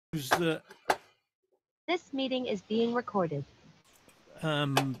that This meeting is being recorded.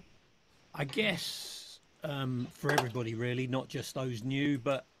 I guess for everybody really, not just those new,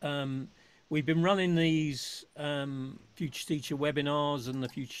 but we've been running these Future Teacher webinars and the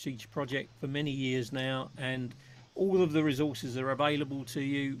Future Teacher project for many years now, and all of the resources are available to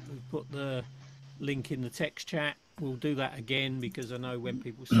you. We've put the link in the text chat. We'll do that again because I know when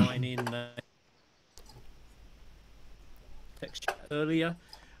people sign in, text chat earlier.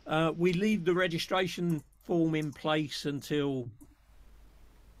 We leave the registration form in place until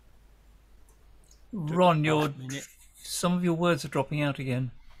Ron, some of your words are dropping out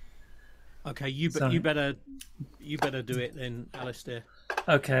again. Okay, you better do it then, Alistair.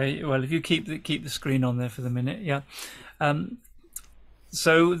 Okay, well, if you keep the screen on there for the minute, yeah.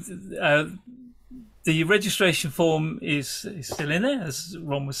 So the registration form is still in there, as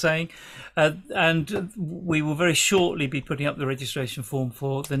Ron was saying, and we will very shortly be putting up the registration form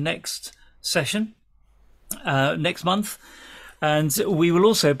for the next session next month. And we will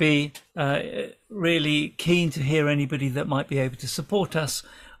also be really keen to hear anybody that might be able to support us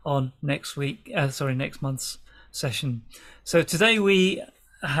on next month's session. So today we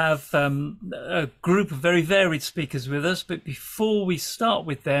have a group of very varied speakers with us, but before we start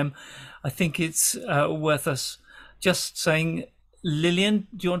with them, I think it's worth us just saying, Lillian,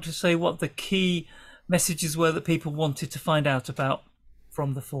 do you want to say what the key messages were that people wanted to find out about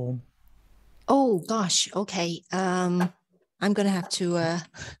from the form? Oh gosh, okay. I'm going to have to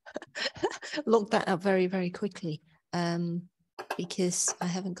look that up very, very quickly because I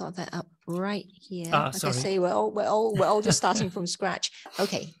haven't got that up right here. Like sorry. I say, we're all just starting from scratch.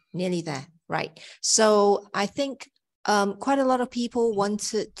 Okay, nearly there. Right. So I think quite a lot of people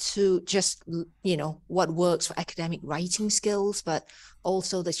wanted to just, what works for academic writing skills, but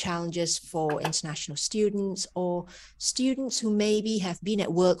also the challenges for international students or students who maybe have been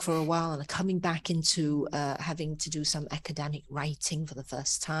at work for a while and are coming back into having to do some academic writing for the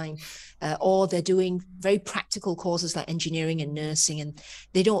first time, or they're doing very practical courses like engineering and nursing, and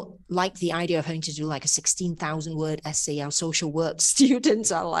they don't like the idea of having to do like a 16,000 word essay. Our social work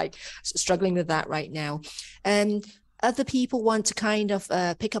students are like struggling with that right now. Other people want to kind of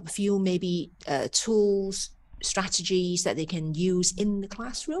pick up a few maybe tools, strategies that they can use in the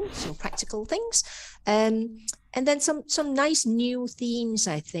classroom, so practical things. And then some nice new themes,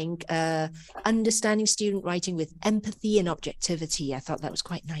 I think. Understanding student writing with empathy and objectivity. I thought that was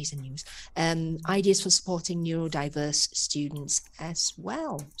quite nice and news. Ideas for supporting neurodiverse students as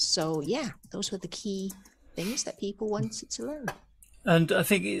well. So yeah, those were the key things that people wanted to learn. And I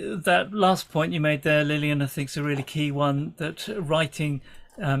think that last point you made there, Lillian, I think is a really key one, that writing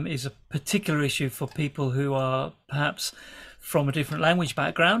is a particular issue for people who are perhaps from a different language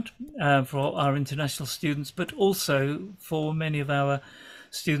background, for our international students, but also for many of our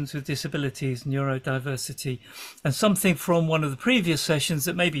students with disabilities, neurodiversity. And something from one of the previous sessions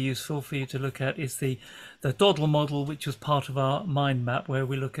that may be useful for you to look at is the Doddle model, which was part of our mind map, where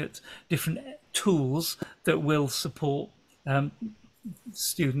we look at different tools that will support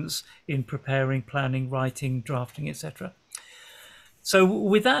students in preparing, planning, writing, drafting, etc. So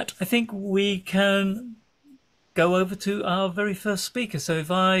with that, I think we can go over to our very first speaker. So if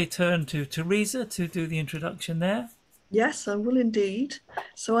I turn to Teresa to do the introduction there. Yes, I will indeed.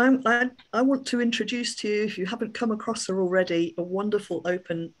 So I want to introduce to you, if you haven't come across her already, a wonderful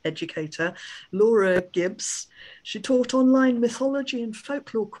open educator, Laura Gibbs. She taught online mythology and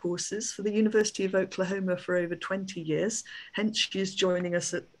folklore courses for the University of Oklahoma for over 20 years. Hence, she is joining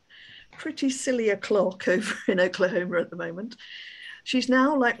us at pretty silly o'clock over in Oklahoma at the moment. She's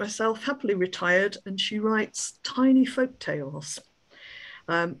now, like myself, happily retired, and she writes tiny folk tales.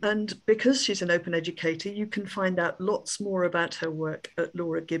 And because she's an open educator, you can find out lots more about her work at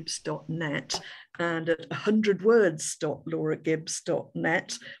lauragibbs.net and at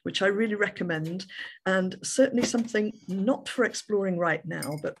 100words.lauragibbs.net, which I really recommend, and certainly something not for exploring right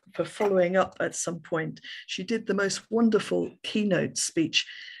now, but for following up at some point. She did the most wonderful keynote speech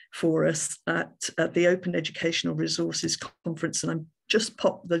for us at the Open Educational Resources Conference, and I'm just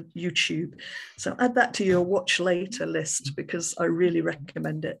pop the YouTube. So add that to your watch later list because I really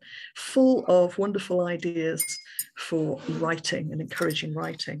recommend it. Full of wonderful ideas for writing and encouraging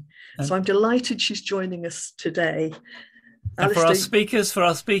writing. So I'm delighted she's joining us today. And for our speakers,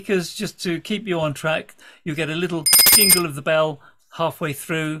 just to keep you on track, you get a little jingle of the bell halfway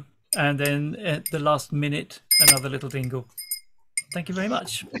through, and then at the last minute, another little dingle. Thank you very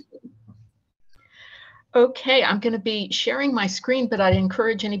much. Okay, I'm going to be sharing my screen, but I'd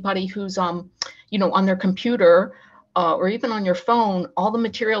encourage anybody who's on their computer or even on your phone. All the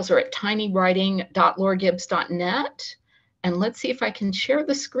materials are at tinywriting.lauragibbs.net, And let's see if I can share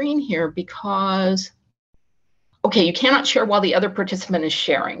the screen here because, okay, you cannot share while the other participant is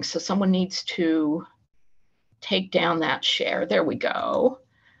sharing. So someone needs to take down that share. There we go.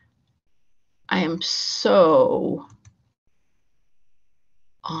 I am so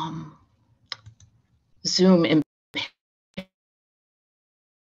Zoom in.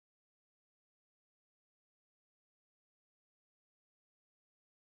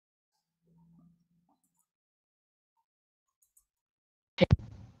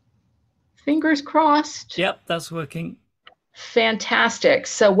 Fingers crossed. Yep, that's working. Fantastic.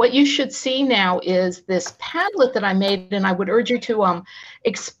 So what you should see now is this Padlet that I made, and I would urge you to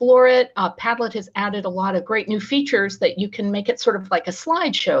explore it. Padlet has added a lot of great new features that you can make it sort of like a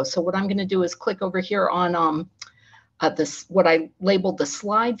slideshow. So what I'm going to do is click over here on this, what I labeled the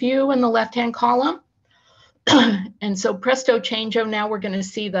slide view in the left-hand column. And so presto changeo, now we're going to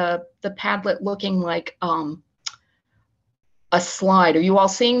see the Padlet looking like a slide. Are you all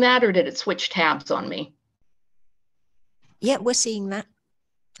seeing that, or did it switch tabs on me? Yeah, we're seeing that,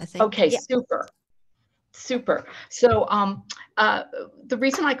 I think. Okay, yeah. Super. Super. So the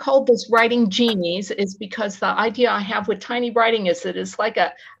reason I called this Writing Genies is because the idea I have with tiny writing is that it's like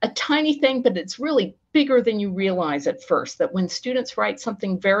a tiny thing, but it's really bigger than you realize at first, that when students write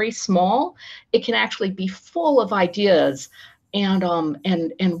something very small, it can actually be full of ideas and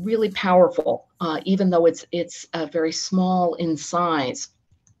really powerful, even though it's very small in size.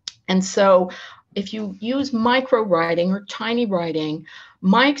 And so if you use micro writing or tiny writing,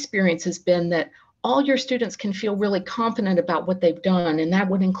 my experience has been that all your students can feel really confident about what they've done. And that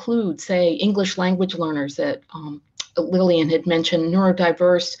would include, say, English language learners that Lillian had mentioned,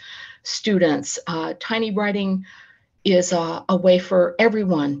 neurodiverse students. Tiny writing is a way for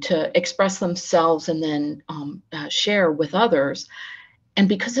everyone to express themselves and then share with others. And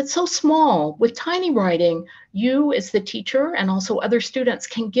because it's so small, with tiny writing, you as the teacher and also other students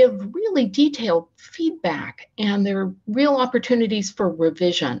can give really detailed feedback, and there are real opportunities for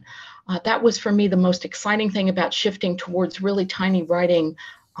revision. That was for me the most exciting thing about shifting towards really tiny writing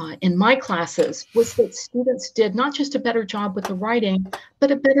in my classes, was that students did not just a better job with the writing, but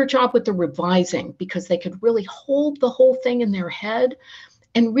a better job with the revising, because they could really hold the whole thing in their head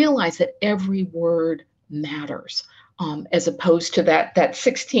and realize that every word matters. As opposed to that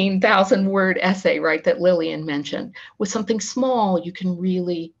 16,000 word essay, right, that Lillian mentioned. With something small, you can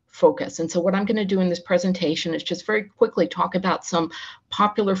really focus. And so what I'm going to do in this presentation is just very quickly talk about some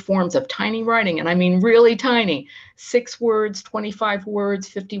popular forms of tiny writing, and I mean really tiny. 6 words, 25 words,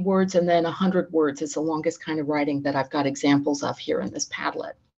 50 words, and then 100 words is the longest kind of writing that I've got examples of here in this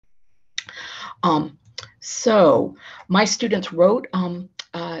Padlet. So my students wrote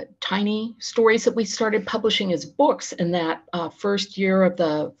tiny stories that we started publishing as books in that first year of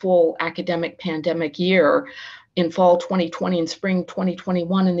the full academic pandemic year in fall 2020 and spring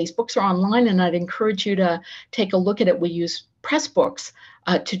 2021. And these books are online, and I'd encourage you to take a look at it. We use Pressbooks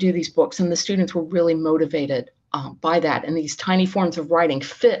to do these books, and the students were really motivated by that. And these tiny forms of writing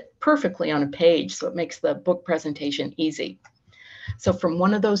fit perfectly on a page, so it makes the book presentation easy. So from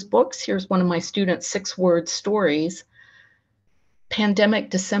one of those books, here's one of my students' 6-word stories. Pandemic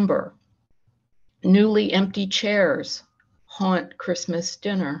December. Newly empty chairs haunt Christmas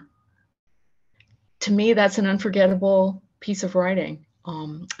dinner. To me, that's an unforgettable piece of writing.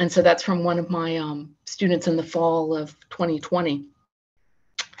 And so that's from one of my students in the fall of 2020.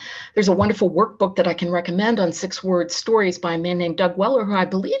 There's a wonderful workbook that I can recommend on 6-word stories by a man named Doug Weller, who I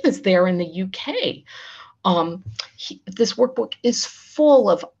believe is there in the UK. This workbook is full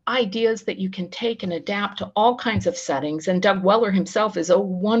of ideas that you can take and adapt to all kinds of settings. And Doug Weller himself is a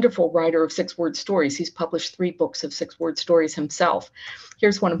wonderful writer of 6-word stories. He's published 3 books of 6-word stories himself.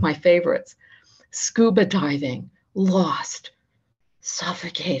 Here's one of my favorites. Scuba diving, lost,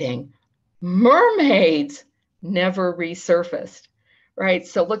 suffocating, mermaids, never resurfaced. Right,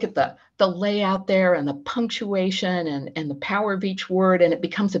 so look at the layout there and the punctuation and the power of each word, and it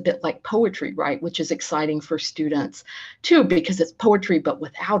becomes a bit like poetry, right, which is exciting for students too, because it's poetry but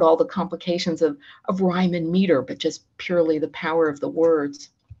without all the complications of rhyme and meter, but just purely the power of the words.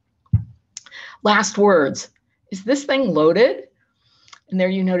 Last words. Is this thing loaded? And there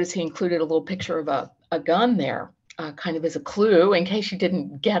you notice he included a little picture of a gun there, kind of as a clue in case you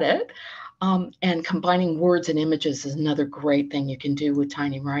didn't get it. And combining words and images is another great thing you can do with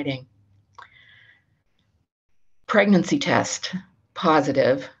tiny writing. Pregnancy test,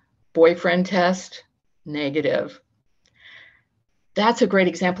 positive. Boyfriend test, negative. That's a great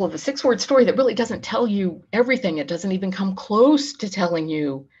example of a 6-word story that really doesn't tell you everything. It doesn't even come close to telling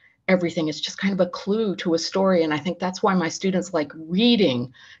you everything. It's just kind of a clue to a story. And I think that's why my students like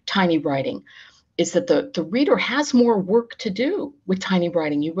reading tiny writing. is that the reader has more work to do with tiny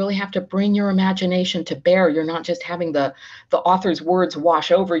writing. You really have to bring your imagination to bear. You're not just having the author's words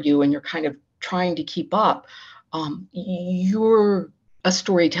wash over you and you're kind of trying to keep up. You're a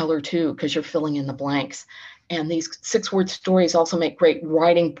storyteller too, because you're filling in the blanks. And these 6-word stories also make great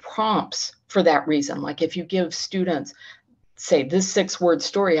writing prompts for that reason. Like if you give students, say, this 6-word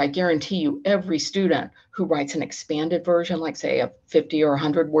story, I guarantee you every student who writes an expanded version, like say a 50 or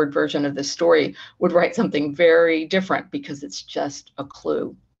 100-word version of this story, would write something very different because it's just a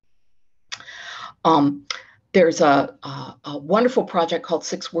clue. There's a wonderful project called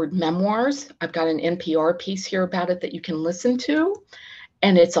 6-Word Memoirs. I've got an NPR piece here about it that you can listen to.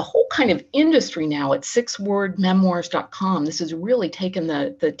 And it's a whole kind of industry now at 6wordmemoirs.com. This has really taken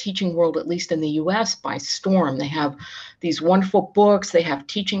the teaching world, at least in the US, by storm. They have these wonderful books. They have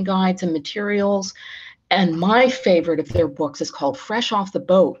teaching guides and materials. And my favorite of their books is called Fresh Off the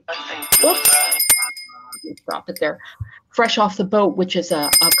Boat. Whoops, stop it there. Fresh Off the Boat, which is a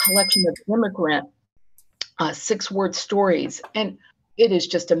collection of immigrant 6-word stories. And it is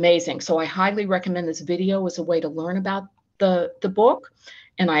just amazing. So I highly recommend this video as a way to learn about the book.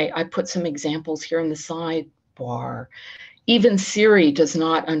 And I put some examples here in the sidebar. Even Siri does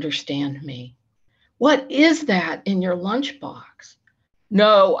not understand me. What is that in your lunchbox?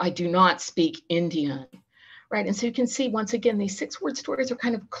 No, I do not speak Indian. Right. And so you can see, once again, these 6-word stories are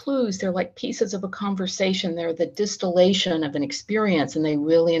kind of clues. They're like pieces of a conversation. They're the distillation of an experience, and they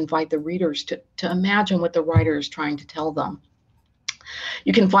really invite the readers to imagine what the writer is trying to tell them.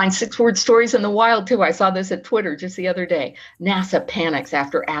 You can find 6-word stories in the wild too. I saw this at Twitter just the other day. NASA panics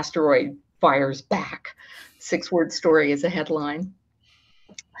after asteroid fires back. 6-word story is a headline.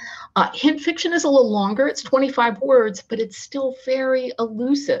 Hint fiction is a little longer. It's 25 words, but it's still very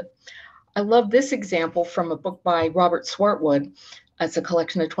elusive. I love this example from a book by Robert Swartwood. It's a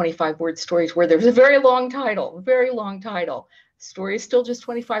collection of 25-word stories where there's a very long title, Story is still just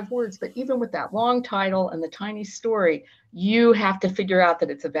 25 words, but even with that long title and the tiny story, you have to figure out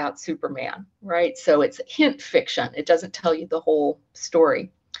that it's about Superman, right? So it's hint fiction. It doesn't tell you the whole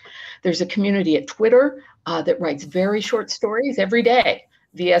story. There's a community at Twitter that writes very short stories every day,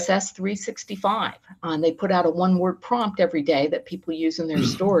 VSS 365. And they put out a 1-word prompt every day that people use in their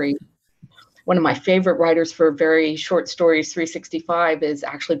story. One of my favorite writers for very short stories, 365, is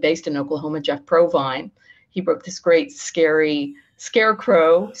actually based in Oklahoma, Jeff Provine. He wrote this great scary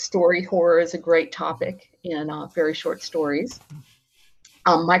scarecrow story. Horror is a great topic in very short stories.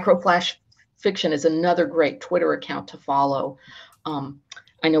 Microflash Fiction is another great Twitter account to follow.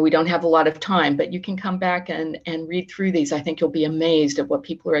 I know we don't have a lot of time, but you can come back and read through these. I think you'll be amazed at what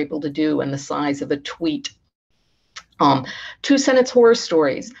people are able to do in the size of a tweet. 2-sentence horror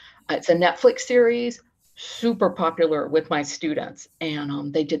stories. It's a Netflix series, super popular with my students,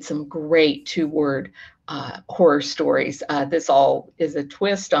 and they did some great 2-word horror stories. This all is a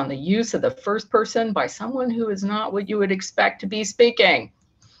twist on the use of the first person by someone who is not what you would expect to be speaking.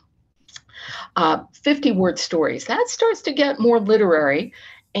 50-word stories, that starts to get more literary.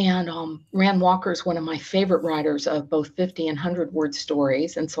 And Rand Walker is one of my favorite writers of both 50 and 100-word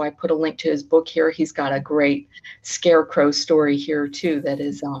stories. And so I put a link to his book here. He's got a great scarecrow story here too that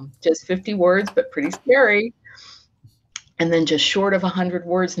is just 50 words, but pretty scary. And then just short of 100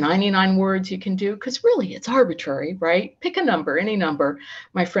 words, 99 words you can do, because really it's arbitrary, right? Pick a number, any number.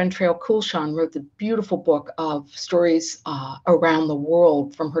 My friend Trail Kulshan wrote the beautiful book of stories around the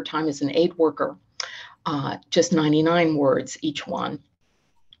world from her time as an aid worker, just 99 words each one.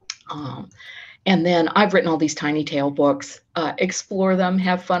 And then I've written all these tiny tale books. Explore them,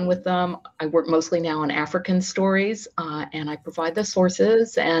 have fun with them. I work mostly now on African stories, and I provide the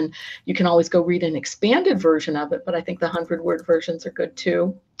sources, and you can always go read an expanded version of it, but I think the 100-word versions are good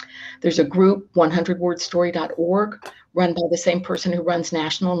too. There's a group, 100wordstory.org, run by the same person who runs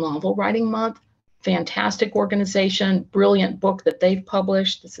National Novel Writing Month. Fantastic organization, brilliant book that they've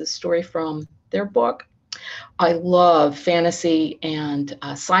published. This is a story from their book. I love fantasy and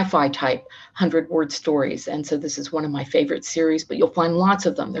sci-fi type 100-word stories. And so this is one of my favorite series, but you'll find lots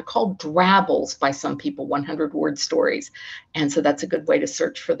of them. They're called drabbles by some people, 100-word stories. And so that's a good way to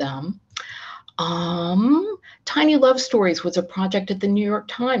search for them. Tiny Love Stories was a project at the New York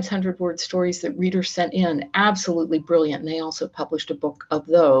Times, 100-word stories that readers sent in. Absolutely brilliant. And they also published a book of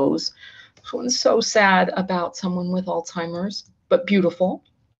those. This one's so sad about someone with Alzheimer's, but beautiful.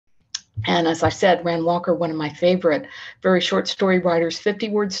 And as I said, Rand Walker, one of my favorite very short story writers,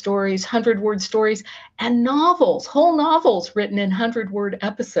 50-word stories, 100-word stories, and novels, whole novels written in 100-word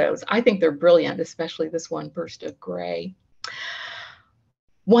episodes. I think they're brilliant, especially this one, Burst of Gray.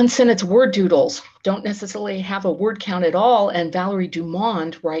 One sentence word doodles don't necessarily have a word count at all. And Valerie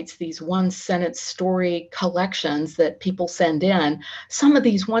Dumond writes these one sentence story collections that people send in. Some of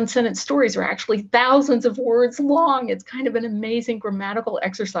these one sentence stories are actually thousands of words long. It's kind of an amazing grammatical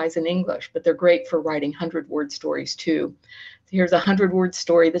exercise in English, but they're great for writing 100-word stories too. So here's a 100-word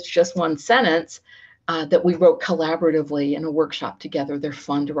story that's just one sentence that we wrote collaboratively in a workshop together. They're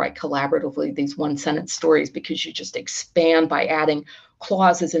fun to write collaboratively, these one sentence stories, because you just expand by adding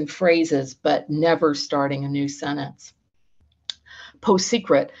clauses and phrases, but never starting a new sentence. Post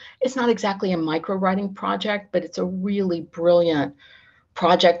Secret, it's not exactly a micro writing project, but it's a really brilliant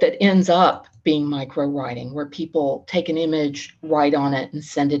project that ends up being micro writing, where people take an image, write on it, and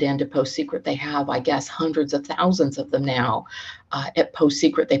send it into Post Secret. They have, I guess, hundreds of thousands of them now at Post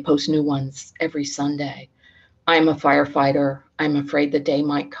Secret. They post new ones every Sunday. I'm a firefighter. I'm afraid the day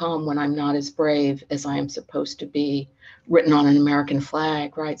might come when I'm not as brave as I am supposed to be, written on an American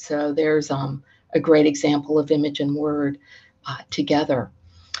flag, right? So there's a great example of image and word together.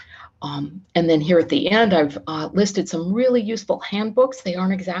 And then here at the end, I've listed some really useful handbooks. They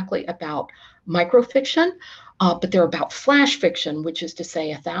aren't exactly about microfiction, but they're about flash fiction, which is to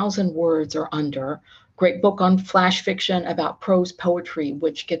say 1,000 words or under. Great book on flash fiction about prose poetry,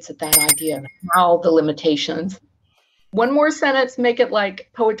 which gets at that idea of how the limitations. One more sentence, make it like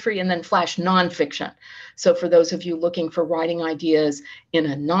poetry, and then flash nonfiction. So for those of you looking for writing ideas in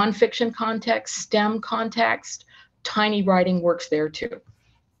a nonfiction context, STEM context, tiny writing works there too.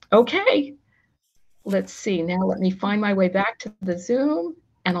 Okay, let's see. Now let me find my way back to the Zoom,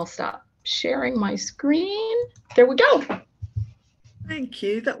 and I'll stop sharing my screen. There we go. Thank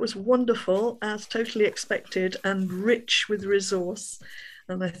you. That was wonderful, as totally expected, and rich with resource.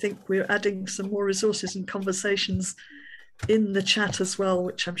 And I think we're adding some more resources and conversations in the chat as well,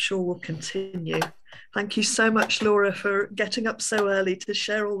 which I'm sure will continue. Thank you so much, Laura, for getting up so early to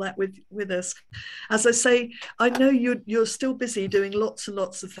share all that with us. As I say, I know you're still busy doing lots and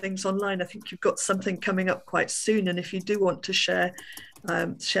lots of things online. I think you've got something coming up quite soon, and if you do want to share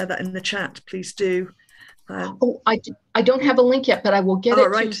that in the chat, please do. I don't have a link yet, but I will get it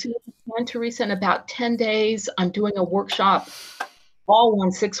right. to you, Teresa, in about 10 days. I'm doing a workshop all on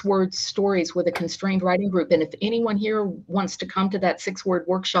 6-word stories with a constrained writing group. And if anyone here wants to come to that 6-word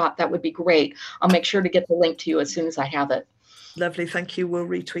workshop, that would be great. I'll make sure to get the link to you as soon as I have it. Lovely, thank you. We'll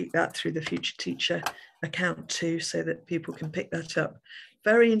retweet that through the Future Teacher account too, so that people can pick that up.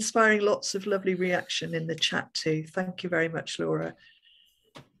 Very inspiring, lots of lovely reaction in the chat too. Thank you very much, Laura.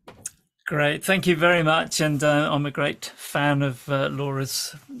 Great, thank you very much. And I'm a great fan of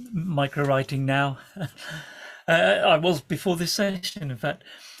Laura's micro writing now. I was before this session, in fact.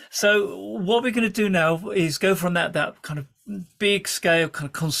 So what we're going to do now is go from that kind of big scale, kind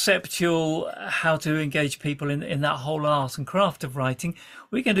of conceptual, how to engage people in that whole art and craft of writing.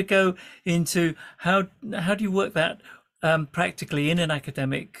 We're going to go into how do you work that practically in an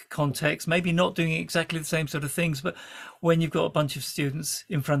academic context, maybe not doing exactly the same sort of things, but when you've got a bunch of students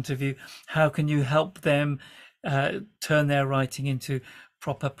in front of you, how can you help them turn their writing into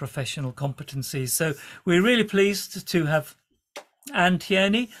proper professional competencies? So we're really pleased to have Anne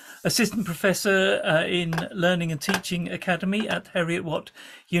Tierney, Assistant Professor in Learning and Teaching Academy at Heriot-Watt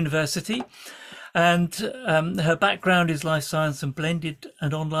University. And her background is life science and blended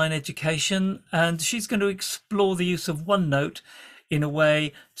and online education. And she's going to explore the use of OneNote in a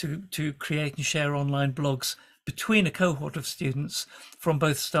way to create and share online blogs between a cohort of students from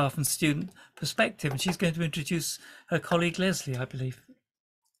both staff and student perspective. And she's going to introduce her colleague, Leslie, I believe.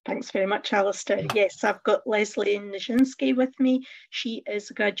 Thanks very much, Alistair. Yes, I've got Leslie Nijinsky with me. She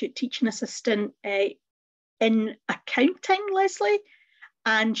is a graduate teaching assistant in accounting, Leslie,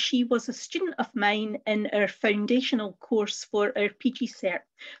 and she was a student of mine in our foundational course for our PG Cert.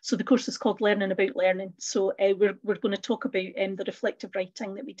 So the course is called Learning About Learning. So we're going to talk about the reflective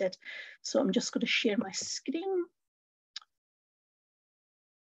writing that we did. So I'm just going to share my screen.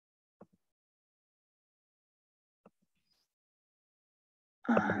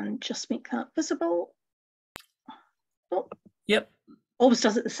 And just make that visible. Oh, yep. Always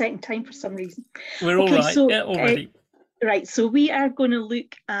does it at the second time for some reason. We're all right. So, yeah, already. Right. So we are going to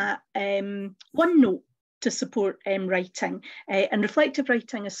look at OneNote to support writing. And reflective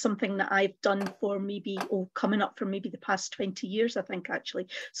writing is something that I've done for maybe, coming up for maybe the past 20 years, I think, actually.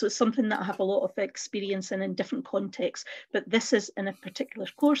 So it's something that I have a lot of experience in different contexts. But this is in a particular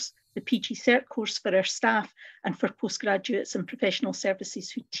course, the PG Cert course for our staff and for postgraduates and professional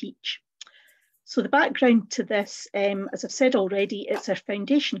services who teach. So the background to this, as I've said already, it's our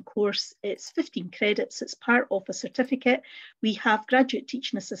foundation course. It's 15 credits. It's part of a certificate. We have graduate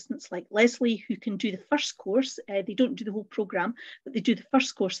teaching assistants like Leslie who can do the first course. They don't do the whole programme, but they do the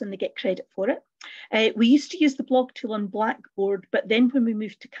first course and they get credit for it. We used to use the blog tool on Blackboard, but then when we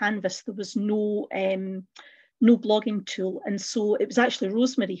moved to Canvas, there was no blogging tool. And so it was actually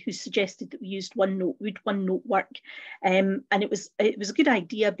Rosemary who suggested that we used OneNote. Would OneNote work? And it was a good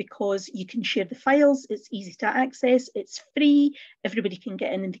idea because you can share the files, it's easy to access, it's free, everybody can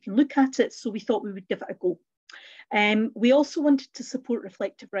get in and they can look at it. So we thought we would give it a go. We also wanted to support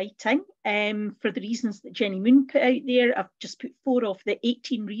reflective writing for the reasons that Jenny Moon put out there. I've just put 4 of the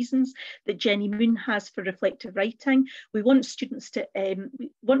 18 reasons that Jenny Moon has for reflective writing. We want students to, we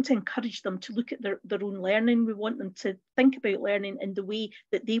want to encourage them to look at their own learning. We want them to think about learning in the way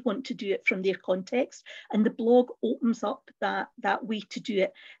that they want to do it from their context. And the blog opens up that way to do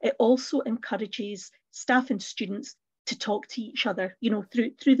it. It also encourages staff and students to talk to each other, you know,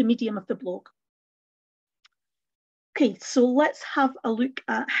 through the medium of the blog. Okay, so let's have a look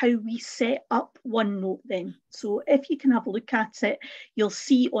at how we set up OneNote then. So if you can have a look at it, you'll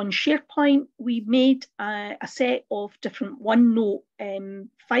see on SharePoint, we made a set of different OneNote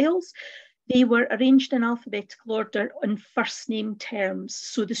files. They were arranged in alphabetical order on first name terms.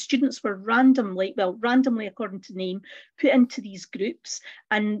 So the students were randomly according to name, put into these groups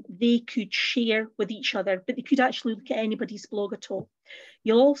and they could share with each other, but they could actually look at anybody's blog at all.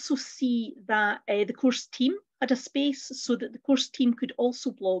 You'll also see that the course team had a space so that the course team could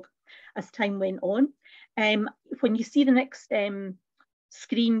also blog as time went on. When you see the next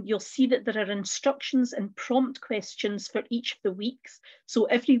screen, you'll see that there are instructions and prompt questions for each of the weeks. So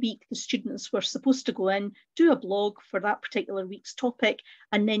every week the students were supposed to go in, do a blog for that particular week's topic,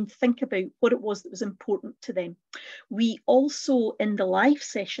 and then think about what it was that was important to them. We also, in the live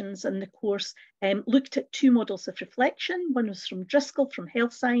sessions in the course, looked at 2 models of reflection. One was from Driscoll, from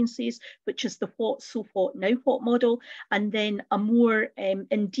Health Sciences, which is the what, so what, now what model, and then a more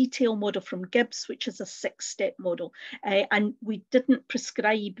in detail model from Gibbs, which is a 6-step model. And we didn't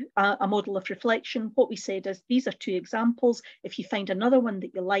prescribe a model of reflection. What we said is, these are 2 examples. If you find another one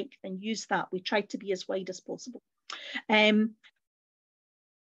that you like, then use that. We tried to be as wide as possible.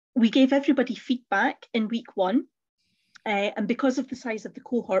 We gave everybody feedback in week 1. And because of the size of the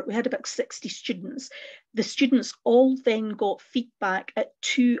cohort, we had about 60 students. The students all then got feedback at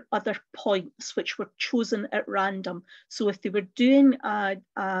 2 other points, which were chosen at random. So if they were doing a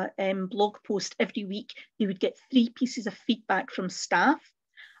blog post every week, they would get 3 pieces of feedback from staff.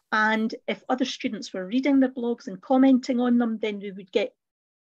 And if other students were reading their blogs and commenting on them, then we would get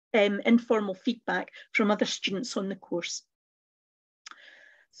informal feedback from other students on the course.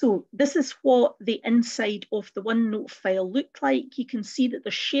 So this is what the inside of the OneNote file looked like. You can see that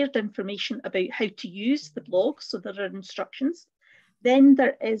there's shared information about how to use the blog. So there are instructions. Then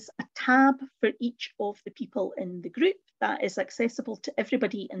there is a tab for each of the people in the group that is accessible to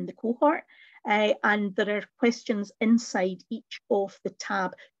everybody in the cohort. And there are questions inside each of the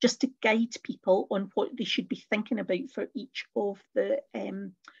tab just to guide people on what they should be thinking about for each of the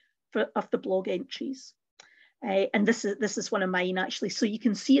blog entries. And this is one of mine actually. So you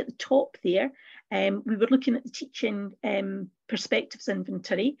can see at the top there, we were looking at the teaching perspectives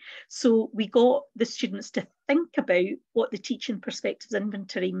inventory. So we got the students to think about what the teaching perspectives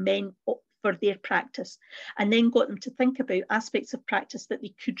inventory meant for their practice, and then got them to think about aspects of practice that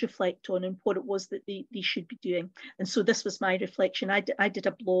they could reflect on and what it was that they should be doing. And so this was my reflection. I did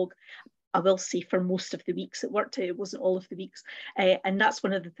a blog, I will say, for most of the weeks. It worked out, it wasn't all of the weeks. And that's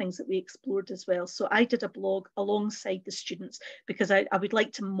one of the things that we explored as well. So I did a blog alongside the students because I would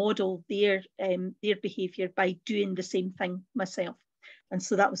like to model their behaviour by doing the same thing myself. And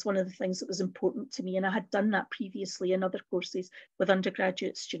so that was one of the things that was important to me. And I had done that previously in other courses with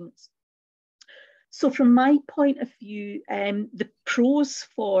undergraduate students. So from my point of view, the pros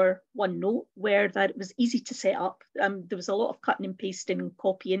for OneNote were that it was easy to set up. There was a lot of cutting and pasting and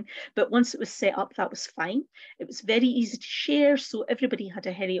copying, but once it was set up, that was fine. It was very easy to share. So everybody had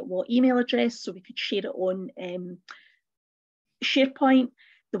a Heriot Watt email address, so we could share it on SharePoint.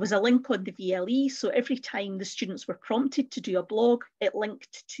 There was a link on the VLE. So every time the students were prompted to do a blog, it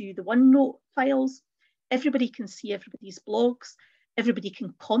linked to the OneNote files. Everybody can see everybody's blogs. Everybody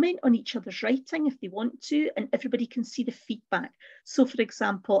can comment on each other's writing if they want to, and everybody can see the feedback. So for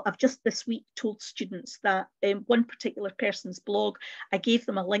example, I've just this week told students that one particular person's blog, I gave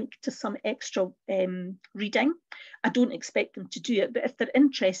them a link to some extra reading. I don't expect them to do it, but if they're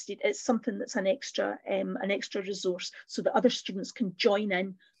interested, it's something that's an extra resource so that other students can join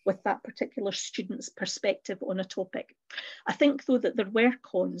in with that particular student's perspective on a topic. I think though that there were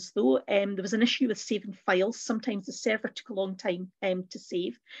cons though. There was an issue with saving files. Sometimes the server took a long time to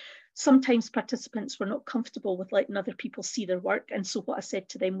save. Sometimes participants were not comfortable with letting other people see their work. And so what I said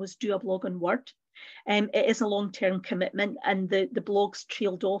to them was do a blog on Word. It is a long-term commitment, and the blogs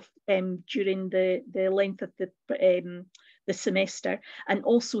trailed off during the length of the semester. And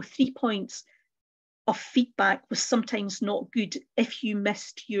also 3 points of feedback was sometimes not good if you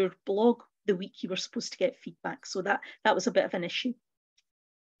missed your blog the week you were supposed to get feedback. So that was a bit of an issue.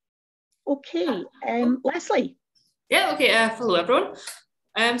 Okay, Leslie. Yeah, okay, hello everyone.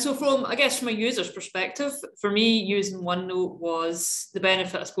 So from a user's perspective, for me, using OneNote was the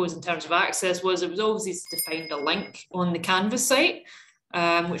benefit, I suppose, in terms of access was it was always easy to find a link on the Canvas site,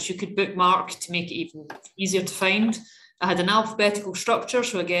 which you could bookmark to make it even easier to find. I had an alphabetical structure,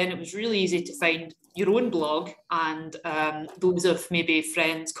 so again, it was really easy to find your own blog and those of maybe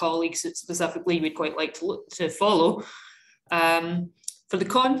friends, colleagues that specifically you would quite like to follow. For the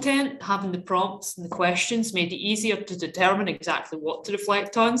content, having the prompts and the questions made it easier to determine exactly what to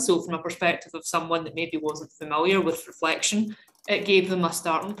reflect on. So from a perspective of someone that maybe wasn't familiar with reflection, it gave them a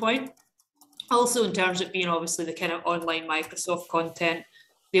starting point. Also, in terms of being obviously the kind of online Microsoft content,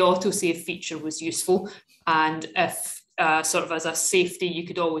 the autosave feature was useful. And if sort of as a safety, you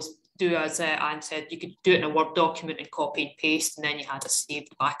could always do, as Anne said, you could do it in a Word document and copy and paste, and then you had a saved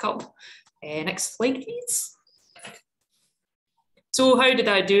backup. Next slide, please. So how did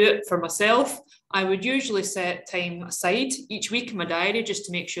I do it for myself? I would usually set time aside each week in my diary just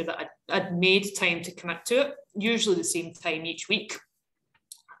to make sure that I'd made time to commit to it, usually the same time each week.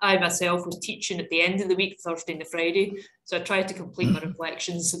 I myself was teaching at the end of the week, Thursday and the Friday, so I tried to complete my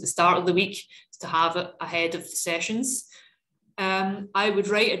reflections at the start of the week to have it ahead of the sessions. I would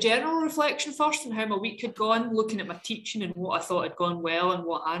write a general reflection first on how my week had gone, looking at my teaching and what I thought had gone well and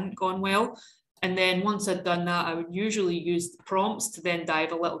what hadn't gone well. And then once I'd done that, I would usually use the prompts to then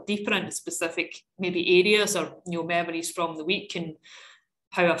dive a little deeper into specific maybe areas or memories from the week and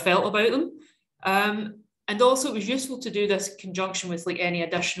how I felt about them. And also it was useful to do this in conjunction with like any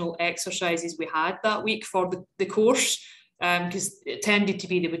additional exercises we had that week for the course, because it tended to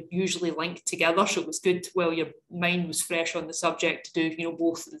be they would usually link together. So it was good while your mind was fresh on the subject to do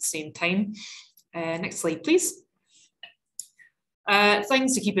both at the same time. Next slide, please.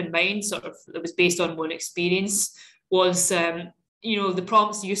 Things to keep in mind, sort of, that was based on one experience, was, the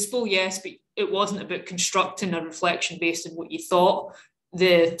prompts useful, yes, but it wasn't about constructing a reflection based on what you thought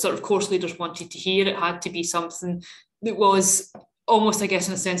the sort of course leaders wanted to hear. It had to be something that was almost, I guess,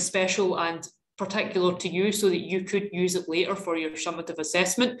 in a sense, special and particular to you so that you could use it later for your summative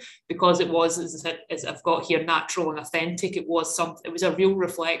assessment, because it was, as I've got here, natural and authentic. It was a real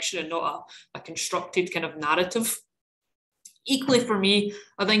reflection and not a constructed kind of narrative. Equally for me,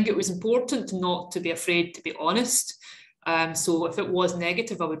 I think it was important not to be afraid to be honest. So if it was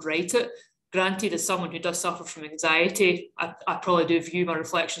negative, I would write it. Granted, as someone who does suffer from anxiety, I probably do view my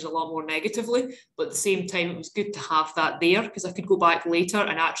reflections a lot more negatively, but at the same time, it was good to have that there because I could go back later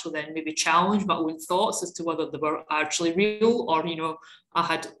and actually then maybe challenge my own thoughts as to whether they were actually real or, I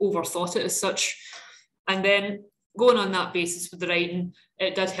had overthought it as such. And then going on that basis with the writing,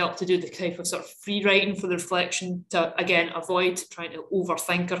 it did help to do the type of sort of free writing for the reflection to, again, avoid trying to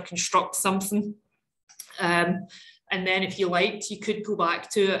overthink or construct something. And then if you liked, you could go back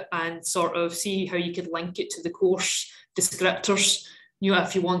to it and sort of see how you could link it to the course descriptors.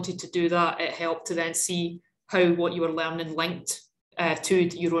 If you wanted to do that, it helped to then see how what you were learning linked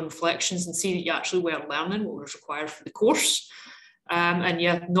to your own reflections and see that you actually were learning what was required for the course. And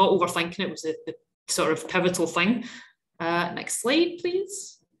yeah, not overthinking it was the sort of pivotal thing. Next slide,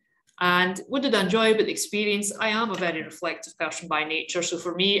 please. And what did I enjoy about the experience? I am a very reflective person by nature. So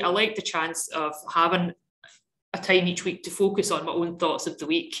for me, I like the chance of having a time each week to focus on my own thoughts of the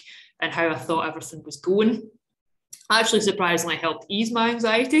week and how I thought everything was going. Actually, surprisingly, helped ease my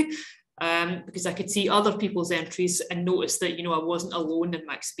anxiety because I could see other people's entries and notice that, I wasn't alone in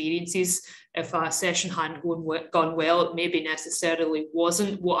my experiences. If a session hadn't gone well, it maybe necessarily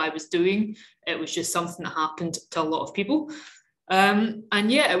wasn't what I was doing. It was just something that happened to a lot of people. And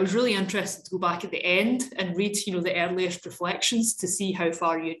yeah, it was really interesting to go back at the end and read, the earliest reflections to see how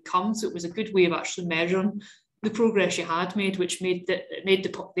far you'd come. So it was a good way of actually measuring the progress you had made, which made the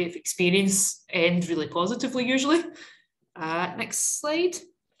experience end really positively usually. Next slide.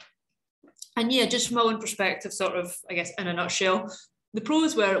 And yeah, just from my own perspective, sort of, I guess, in a nutshell, the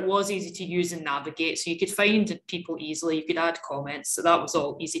pros were it was easy to use and navigate. So you could find people easily, you could add comments. So that was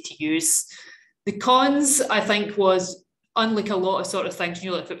all easy to use. The cons, I think, was unlike a lot of sort of things,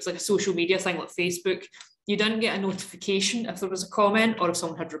 you know, if it was like a social media thing like Facebook, you didn't get a notification if there was a comment or if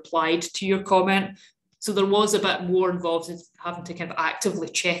someone had replied to your comment. So there was a bit more involved in having to kind of actively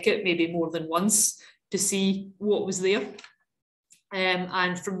check it, maybe more than once, to see what was there.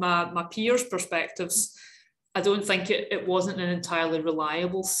 And from my peers' perspectives, I don't think it wasn't an entirely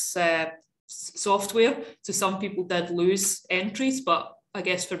reliable software. So some people did lose entries, but I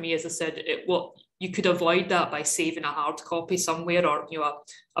guess for me, as I said, you could avoid that by saving a hard copy somewhere, or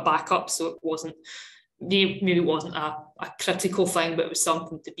a backup, so it wasn't maybe wasn't a critical thing, but it was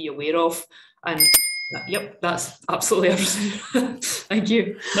something to be aware of. And yep, that's absolutely everything. Thank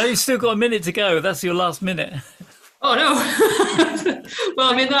you. No, you've still got a minute to go. That's your last minute. Oh no.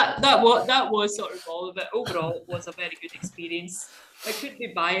 Well, I mean that was sort of all of it. Overall, it was a very good experience. I could be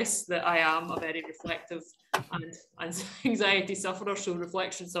biased that I am a very reflective and anxiety sufferer, so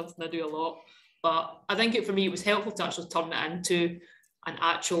reflection is something I do a lot. But I think for me, it was helpful to actually turn it into an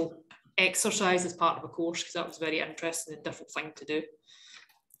actual exercise as part of a course, because that was very interesting and different thing to do.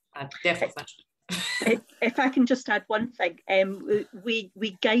 And definitely finished. If I can just add one thing,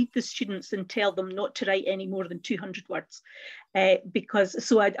 we guide the students and tell them not to write any more than 200 words, because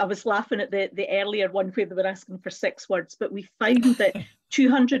so I was laughing at the earlier one where they were asking for 6 words, but we found that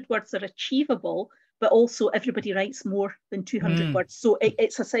 200 words are achievable, but also everybody writes more than 200 words, so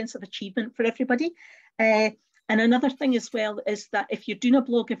it's a sense of achievement for everybody. And another thing as well is that if you're doing a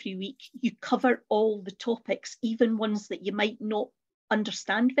blog every week, you cover all the topics, even ones that you might not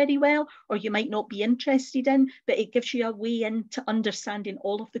understand very well or you might not be interested in, but it gives you a way into understanding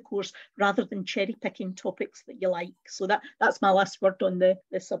all of the course rather than cherry picking topics that you like. So that's my last word on the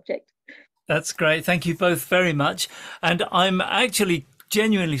subject. That's great. Thank you both very much. And I'm actually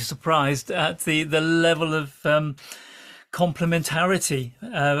genuinely surprised at the level of complementarity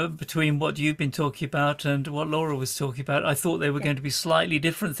between what you've been talking about and what Laura was talking about. I thought they were going to be slightly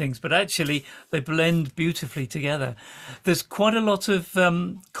different things, but actually they blend beautifully together. There's quite a lot of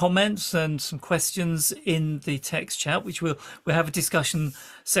comments and some questions in the text chat, which we'll have a discussion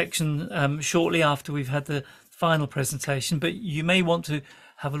section shortly after we've had the final presentation, but you may want to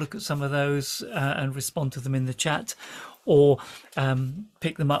have a look at some of those and respond to them in the chat, or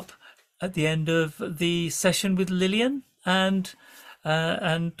pick them up at the end of the session with Lillian and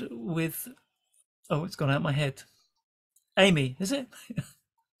with, oh, it's gone out my head. Amy, is it?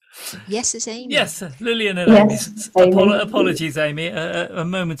 Yes, it's Amy. Yes, Lillian and yes, Amy. Apologies, Amy, a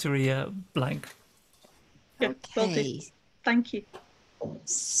momentary blank. Okay, thank you.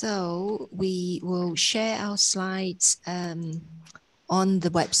 So we will share our slides on the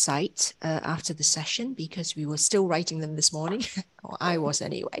website after the session, because we were still writing them this morning, or I was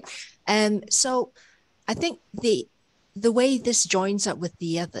anyway. So I think the way this joins up with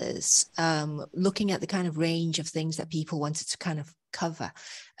the others, looking at the kind of range of things that people wanted to kind of cover,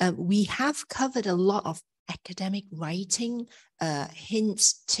 we have covered a lot of academic writing,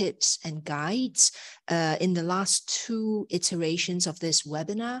 hints, tips, and guides in the last 2 iterations of this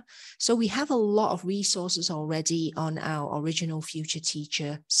webinar. So we have a lot of resources already on our original Future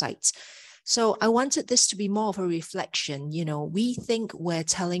Teacher sites. So I wanted this to be more of a reflection. You know, we think we're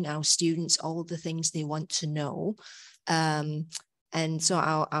telling our students all the things they want to know. And so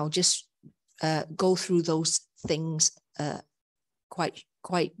I'll just go through those things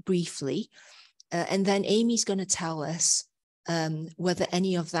quite briefly. And then Amy's going to tell us whether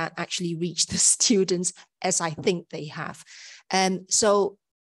any of that actually reached the students, as I think they have. So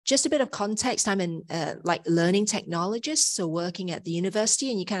just a bit of context, I'm an learning technologist, so working at the university,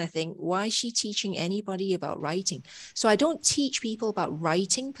 and you kind of think, why is she teaching anybody about writing? So I don't teach people about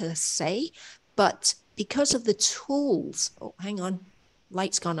writing per se, but because of the tools, oh, hang on,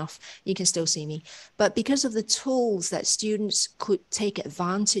 light's gone off, you can still see me, but because of the tools that students could take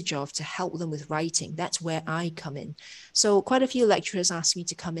advantage of to help them with writing, that's where I come in. So quite a few lecturers asked me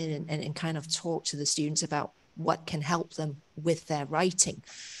to come in and kind of talk to the students about what can help them with their writing.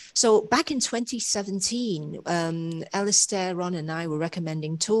 So back in 2017, Alistair, Ron, and I were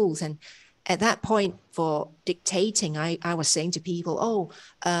recommending tools, and at that point for dictating, I was saying to people,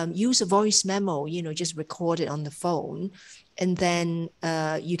 use a voice memo, just record it on the phone, and then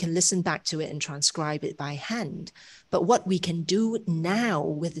you can listen back to it and transcribe it by hand. But what we can do now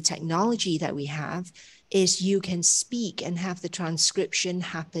with the technology that we have is you can speak and have the transcription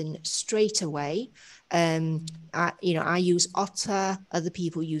happen straight away. I use Otter, other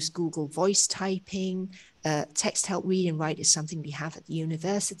people use Google Voice Typing, Text Help Read and Write is something we have at the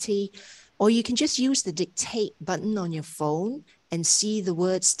university. or you can just use the dictate button on your phone and see the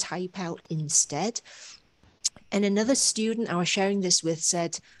words type out instead. And another student I was sharing this with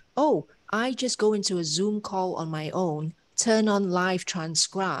said, oh, I just go into a Zoom call on my own, turn on live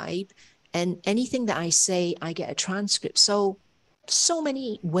transcribe, and anything that I say, I get a transcript. So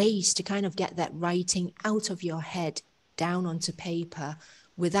many ways to kind of get that writing out of your head down onto paper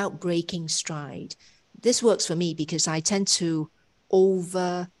without breaking stride. This works for me because I tend to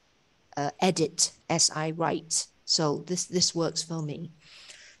over edit as I write. So this works for me.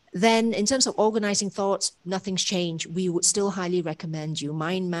 Then in terms of organizing thoughts, nothing's changed. We would still highly recommend you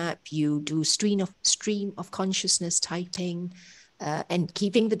mind map, you do stream of consciousness typing, and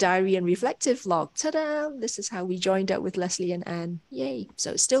keeping the diary and reflective log. Ta-da! This is how we joined up with Leslie and Anne. Yay.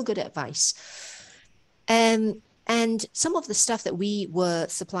 So it's still good advice. And some of the stuff that we were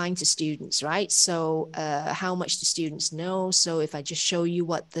supplying to students, right? So how much do students know? So if I just show you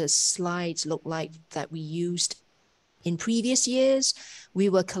what the slides look like that we used in previous years, we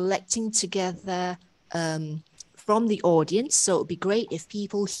were collecting together from the audience. So it'd be great if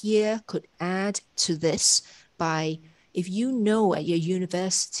people here could add to this by, if you know at your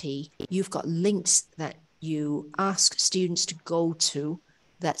university, you've got links that you ask students to go to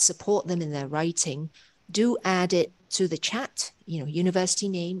that support them in their writing, do add it to the chat, university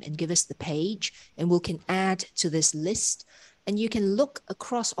name, and give us the page, and we can add to this list. And you can look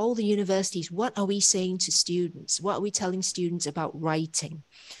across all the universities. What are we saying to students? What are we telling students about writing?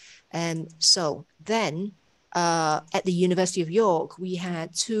 And so then at the University of York, we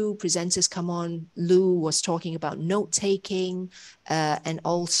had two presenters come on. Lou was talking about note-taking, and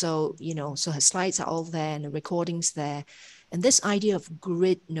also, so her slides are all there and the recordings there. And this idea of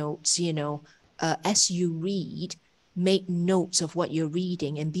grid notes, as you read, make notes of what you're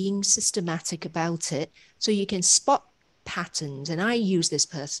reading and being systematic about it so you can spot patterns. And I use this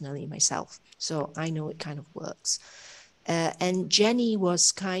personally myself, so I know it kind of works. And Jenny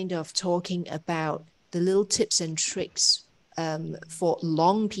was kind of talking about the little tips and tricks for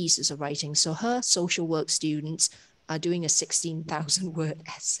long pieces of writing. So her social work students are doing a 16,000 word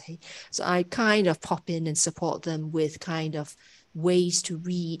essay. So I kind of pop in and support them with kind of ways to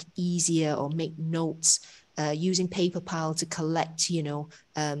read easier or make notes, using PaperPal to collect,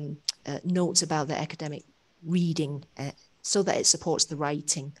 notes about the academic reading so that it supports the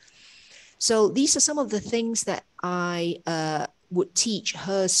writing. So these are some of the things that I would teach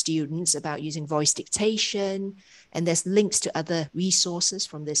her students about using voice dictation. And there's links to other resources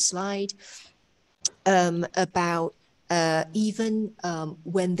from this slide about even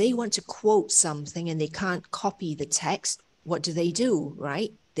when they want to quote something and they can't copy the text, what do,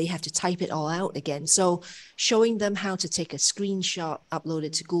 right? They have to type it all out again. So showing them how to take a screenshot, upload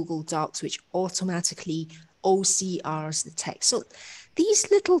it to Google Docs, which automatically OCRs the text. So these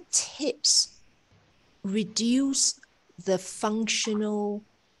little tips reduce the functional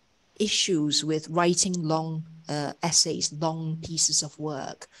issues with writing long essays, long pieces of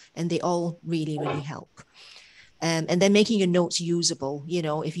work, and they all really, really help. And then making your notes usable.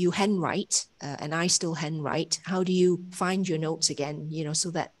 If you handwrite, and I still handwrite, how do you find your notes again, so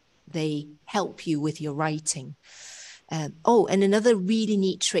that they help you with your writing? And another really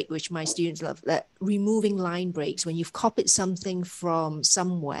neat trick, which my students love, removing line breaks. When you've copied something from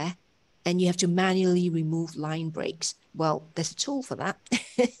somewhere and you have to manually remove line breaks, well, there's a tool for that.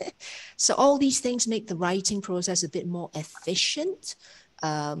 So all these things make the writing process a bit more efficient,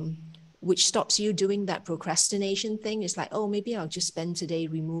 which stops you doing that procrastination thing. It's like, oh, maybe I'll just spend today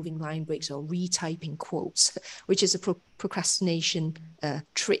removing line breaks or retyping quotes, which is a procrastination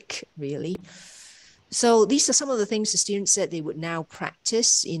trick, really. So these are some of the things the students said they would now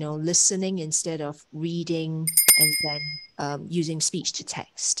practice, listening instead of reading, and then using speech to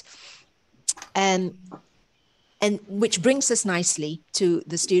text. And which brings us nicely to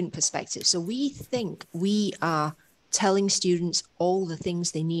the student perspective. So we think we are telling students all the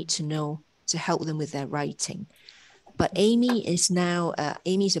things they need to know to help them with their writing. But Amy is now,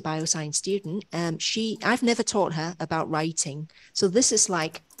 Amy's a bioscience student. I've never taught her about writing. So this is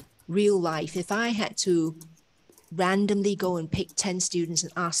like real life. If I had to randomly go and pick 10 students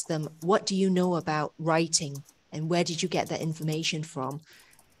and ask them, what do you know about writing? And where did you get that information from?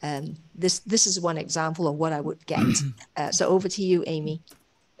 This is one example of what I would get. So over to you, Amy.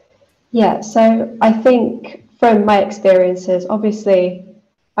 Yeah, so I think from my experiences, obviously,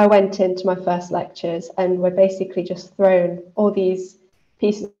 I went into my first lectures and we're basically just thrown all these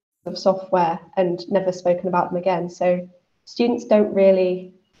pieces of software and never spoken about them again. So students don't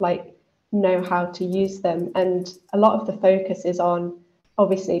really know how to use them. And a lot of the focus is on,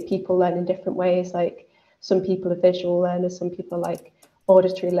 obviously, people learn in different ways. Like some people are visual learners, some people are like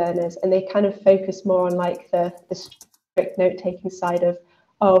auditory learners, and they kind of focus more on like the strict note-taking side of,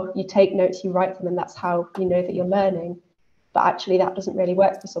 oh, you take notes, you write them, and that's how you know that you're learning. But actually that doesn't really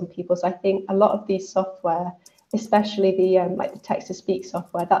work for some people. So I think a lot of these software, especially the like the text-to-speak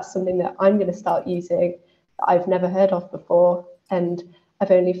software, that's something that I'm going to start using that I've never heard of before, and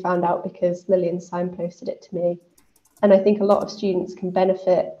I've only found out because Lillian signposted it to me. And I think a lot of students can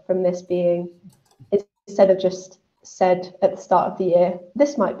benefit from this being, instead of just said at the start of the year,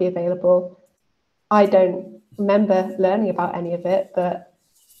 this might be available. I don't remember learning about any of it, but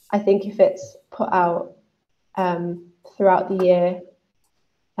I think if it's put out throughout the year,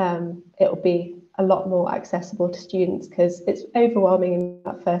 it'll be a lot more accessible to students, because it's overwhelming in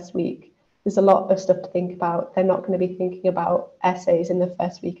that first week. There's a lot of stuff to think about. They're not going to be thinking about essays in the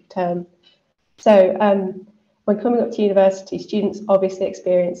first week of term. So when coming up to university, students obviously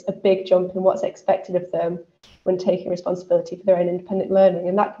experience a big jump in what's expected of them when taking responsibility for their own independent learning,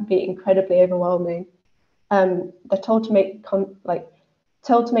 and that can be incredibly overwhelming. They're told to make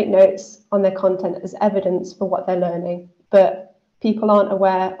notes on their content as evidence for what they're learning, but people aren't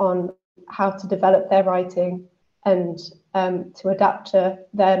aware on how to develop their writing and to adapt to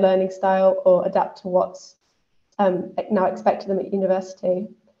their learning style or adapt to what's now expected of them at university.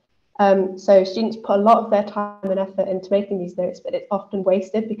 So students put a lot of their time and effort into making these notes, but it's often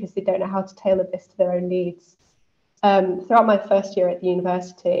wasted because they don't know how to tailor this to their own needs. Throughout my first year at the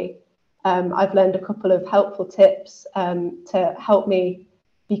university, I've learned a couple of helpful tips to help me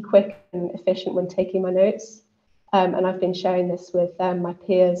be quick and efficient when taking my notes. And I've been sharing this with my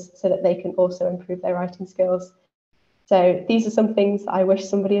peers so that they can also improve their writing skills. So these are some things I wish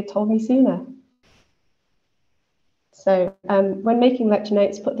somebody had told me sooner. So when making lecture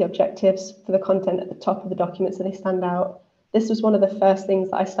notes, put the objectives for the content at the top of the document so they stand out. This was one of the first things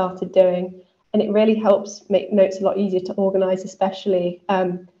that I started doing, and it really helps make notes a lot easier to organise, especially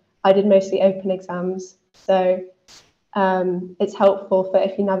I did mostly open exams. So it's helpful for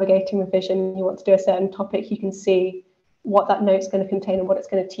if you're navigating revision and you want to do a certain topic, you can see what that note's going to contain and what it's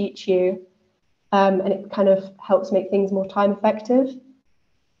going to teach you. And it kind of helps make things more time effective.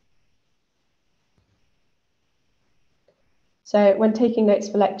 So when taking notes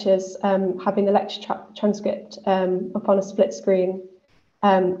for lectures, having the lecture transcript up on a split screen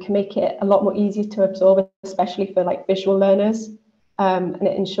can make it a lot more easier to absorb, especially for like visual learners. And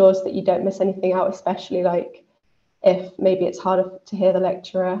it ensures that you don't miss anything out, especially like if maybe it's harder to hear the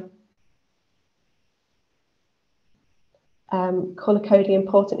lecturer. Colour coding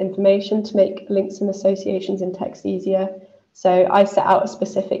important information to make links and associations in text easier. So I set out a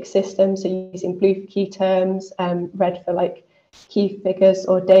specific system, so using blue for key terms, red for like key figures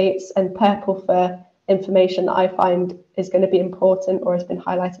or dates, and purple for information that I find is going to be important or has been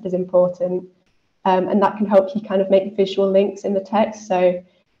highlighted as important. And that can help you kind of make visual links in the text. So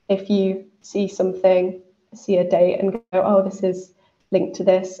if you see something, see a date and go, oh, this is linked to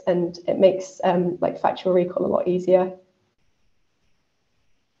this, and it makes like factual recall a lot easier.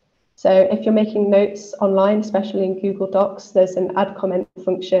 So if you're making notes online, especially in Google Docs, there's an add comment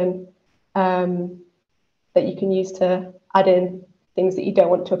function that you can use to add in things that you don't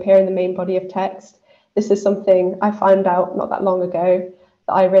want to appear in the main body of text. This is something I found out not that long ago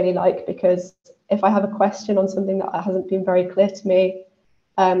that I really like, because if I have a question on something that hasn't been very clear to me,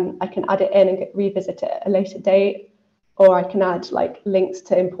 I can add it in and revisit it at a later date, or I can add like links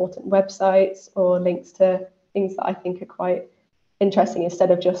to important websites or links to things that I think are quite interesting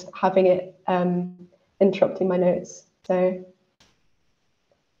instead of just having it interrupting my notes. So,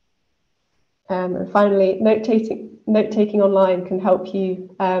 and finally, note-taking online can help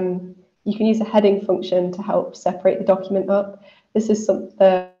you. You can use a heading function to help separate the document up. This is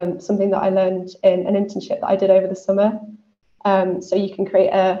something that I learned in an internship that I did over the summer. So you can create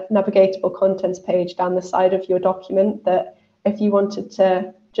a navigatable contents page down the side of your document that if you wanted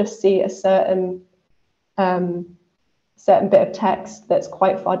to just see a certain bit of text that's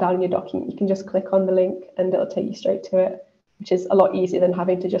quite far down in your document, you can just click on the link and it'll take you straight to it, which is a lot easier than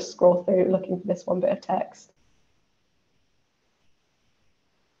having to just scroll through looking for this one bit of text.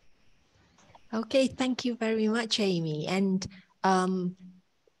 Okay, thank you very much, Amy. And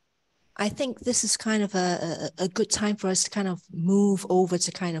I think this is kind of a good time for us to kind of move over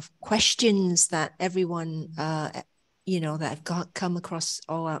to kind of questions that everyone, that have come across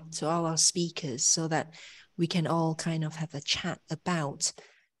all our speakers, so that we can all kind of have a chat about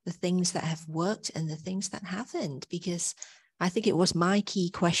the things that have worked and the things that haven't, because I think it was my key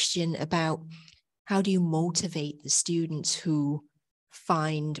question about how do you motivate the students who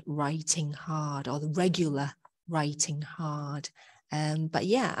find writing hard, or the regular writing hard. But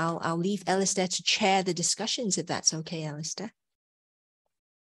yeah, I'll leave Alistair to chair the discussions, if that's okay, Alistair.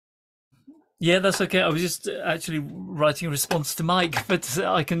 Yeah, that's okay. I was just actually writing a response to Mike, but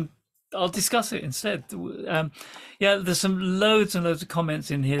I'll discuss it instead. Yeah, there's some loads and loads of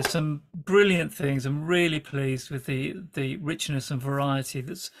comments in here, some brilliant things. I'm really pleased with the richness and variety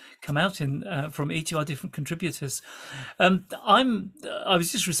that's come out in from each of our different contributors. I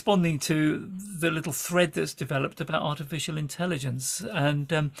was just responding to the little thread that's developed about artificial intelligence,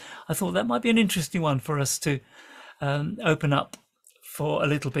 and I thought that might be an interesting one for us to open up for a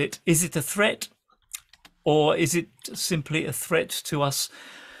little bit. Is it a threat, or is it simply a threat to us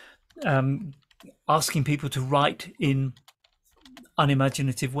asking people to write in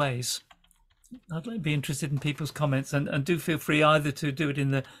unimaginative ways? I'd be interested in people's comments, and do feel free either to do it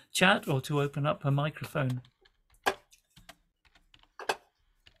in the chat or to open up a microphone.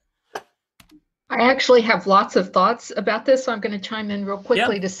 I actually have lots of thoughts about this, so I'm going to chime in real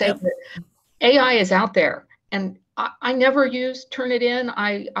quickly to say that AI is out there, and I never use Turnitin.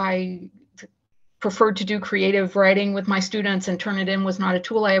 I preferred to do creative writing with my students, and Turnitin was not a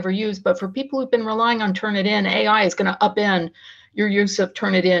tool I ever used. But for people who've been relying on Turnitin, AI is going to upend your use of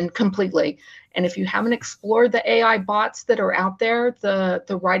Turnitin completely. And if you haven't explored the AI bots that are out there,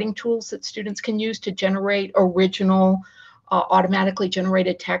 the writing tools that students can use to generate original automatically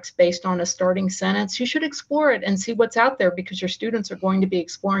generated text based on a starting sentence, you should explore it and see what's out there, because your students are going to be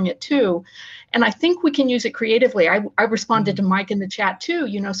exploring it too. And I think we can use it creatively. I responded to Mike in the chat too,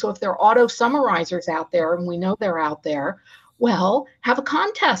 so if there are auto summarizers out there, and we know they're out there, well, have a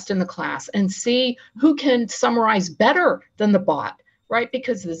contest in the class and see who can summarize better than the bot, right?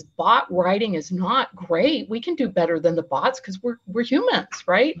 Because this bot writing is not great. We can do better than the bots because we're humans,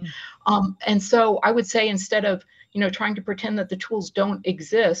 right? And so I would say, instead of trying to pretend that the tools don't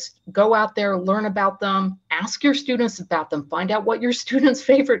exist, go out there, learn about them, ask your students about them, find out what your students'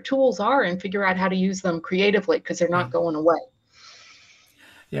 favorite tools are, and figure out how to use them creatively, because they're not going away.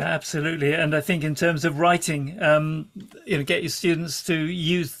 Yeah, absolutely. And I think in terms of writing, get your students to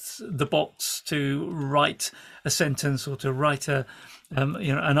use the bots to write a sentence or to write an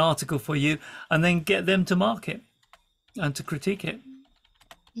article for you, and then get them to mark it and to critique it.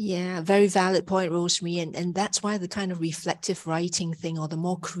 Yeah, very valid point, Rosemary. And that's why the kind of reflective writing thing, or the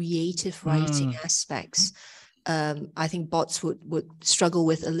more creative writing aspects, I think bots would struggle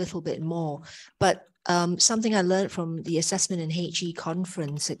with a little bit more. But something I learned from the Assessment in HE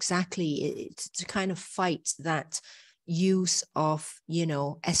conference, exactly, to kind of fight that use of,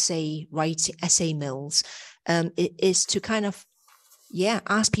 essay writing, essay mills, it is to kind of,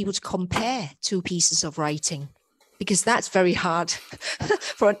 ask people to compare two pieces of writing, because that's very hard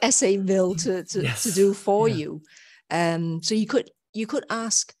for an essay mill to do for you. So you could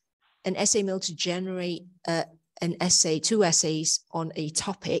ask an essay mill to generate an essay, 2 essays on a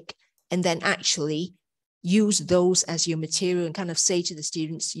topic, and then actually use those as your material, and kind of say to the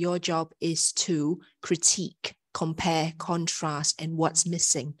students, your job is to critique, compare, contrast, and what's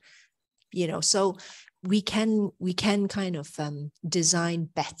missing. So we can kind of design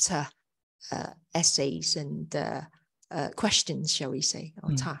better essays and questions, shall we say,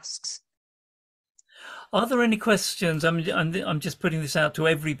 or tasks. Are there any questions? I'm just putting this out to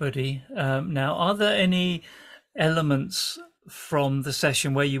everybody now. Are there any elements from the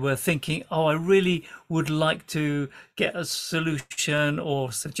session where you were thinking, oh, I really would like to get a solution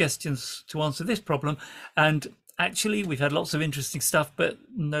or suggestions to answer this problem, and actually we've had lots of interesting stuff, but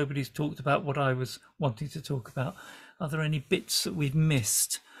nobody's talked about what I was wanting to talk about? Are there any bits that we've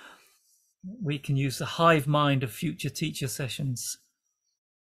missed? We can use the hive mind of future teacher sessions.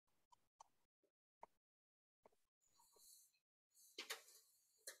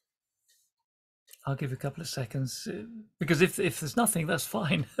 I'll give a couple of seconds, because if there's nothing, that's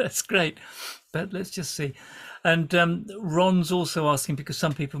fine. That's great. But let's just see. And Ron's also asking, because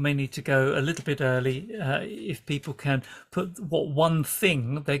some people may need to go a little bit early, if people can put what one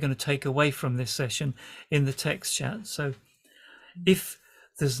thing they're going to take away from this session in the text chat. So if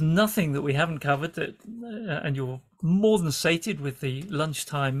there's nothing that we haven't covered, and you're more than sated with the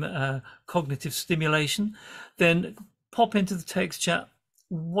lunchtime cognitive stimulation, then pop into the text chat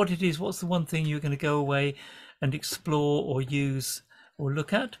what it is, what's the one thing you're going to go away and explore or use or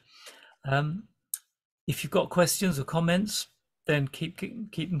look at. If you've got questions or comments, then keep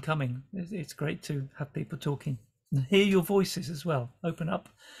them coming. It's great to have people talking and hear your voices as well. Open up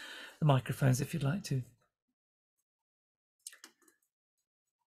the microphones if you'd like to.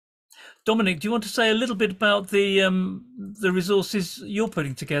 Dominic, do you want to say a little bit about the resources you're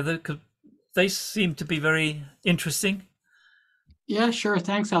putting together? Because they seem to be very interesting. Yeah, sure.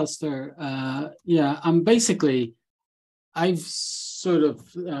 Thanks, Alistair. I've sort of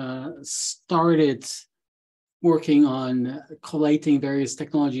started working on collating various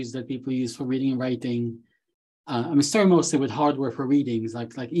technologies that people use for reading and writing. I'm starting mostly with hardware for readings,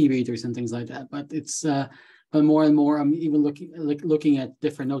 like e-readers and things like that. But it's but more and more, I'm even looking at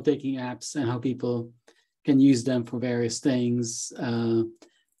different note-taking apps and how people can use them for various things,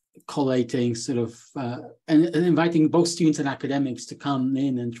 collating sort of, and inviting both students and academics to come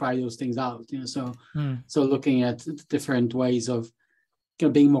in and try those things out. So looking at different ways of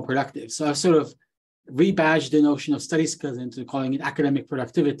being more productive. So I've sort of rebadged the notion of study skills into calling it academic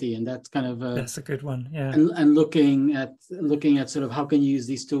productivity, and that's kind of that's a good one, yeah. And looking at sort of how can you use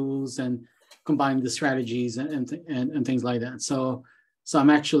these tools and combine the strategies and things like that. So I'm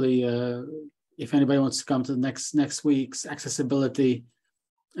actually, if anybody wants to come to the next week's accessibility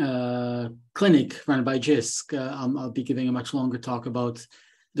clinic run by JISC, I'll be giving a much longer talk about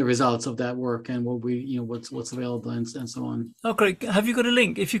the results of that work and what what's available and so on. Oh, great! Have you got a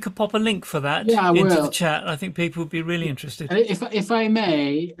link? If you could pop a link for that into the chat, I think people would be really interested. If I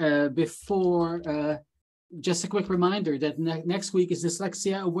may, before just a quick reminder that next week is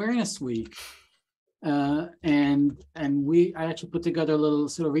Dyslexia Awareness Week, and I actually put together a little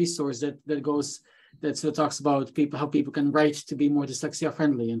sort of resource that sort of talks about how people can write to be more dyslexia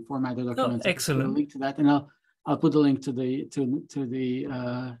friendly and format their documents. Oh, excellent! I'll link to that, and I'll put a link to the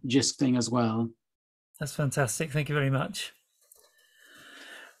JISC thing as well. That's fantastic. Thank you very much.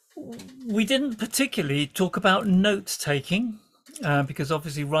 We didn't particularly talk about note taking because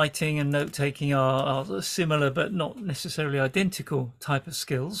obviously writing and note taking are similar but not necessarily identical type of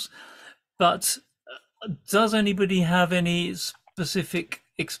skills. But does anybody have any specific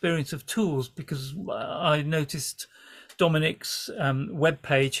experience of tools? Because I noticed Dominic's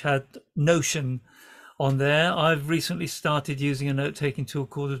webpage had Notion on there. I've recently started using a note-taking tool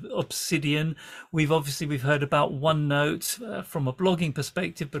called Obsidian. We've heard about OneNote from a blogging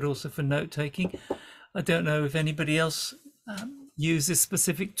perspective, but also for note-taking. I don't know if anybody else uses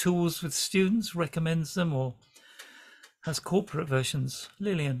specific tools with students, recommends them, or has corporate versions.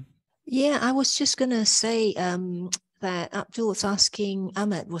 Lillian. Yeah, I was just going to say that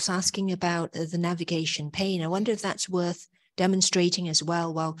Ahmed was asking about the navigation pane. I wonder if that's worth demonstrating as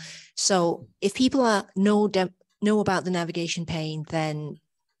well. Well, so if people know about the navigation pane, then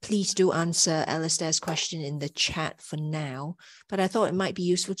please do answer Alistair's question in the chat for now. But I thought it might be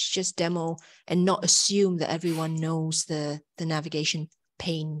useful to just demo and not assume that everyone knows the navigation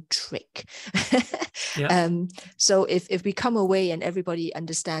pane trick. Yeah. So if we come away and everybody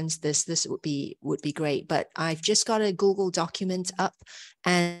understands this would be great. But I've just got a Google document up,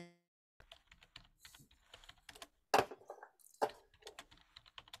 and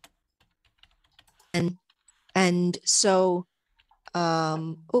so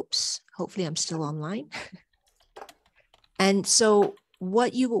oops, hopefully I'm still online. And so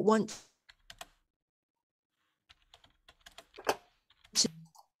what you would want to,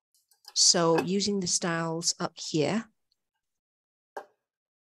 so using the styles up here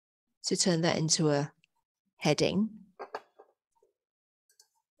to turn that into a heading,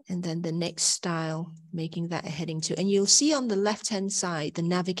 and then the next style, making that a heading too. And you'll see on the left-hand side, the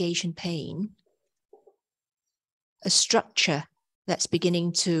navigation pane, a structure that's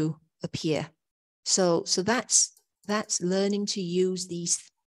beginning to appear. So that's learning to use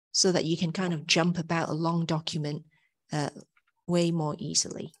these so that you can kind of jump about a long document way more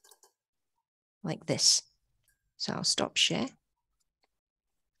easily, like this. So I'll stop share.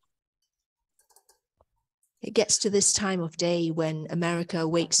 It gets to this time of day when America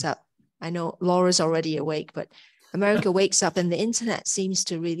wakes up. I know Laura's already awake, but America wakes up and the internet seems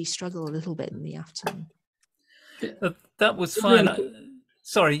to really struggle a little bit in the afternoon. That was fine.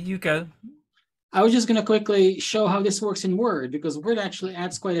 Sorry, you go. I was just going to quickly show how this works in Word, because Word actually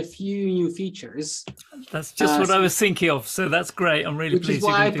adds quite a few new features. That's just what I was thinking of. So that's great. I'm really pleased. Which is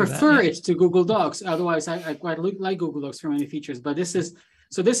why I prefer it to Google Docs. Otherwise, I quite like Google Docs for many features. But this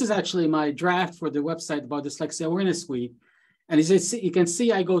is actually my draft for the website about Dyslexia Awareness Week. And you can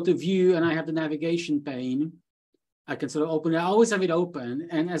see I go to View and I have the navigation pane. I can sort of open it. I always have it open.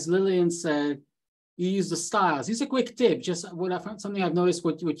 And as Lillian said, you use the styles. Here's a quick tip, just something I've noticed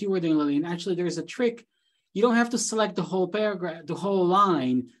what you were doing, Lillian. Actually, there's a trick. You don't have to select the whole paragraph, the whole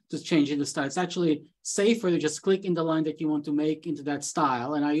line to change the style. It's actually safer to just click in the line that you want to make into that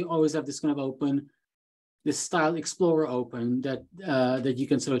style. And I always have this kind of open, this Style Explorer open that you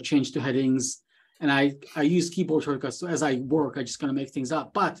can sort of change to headings. And I use keyboard shortcuts. So as I work, I just kind of make things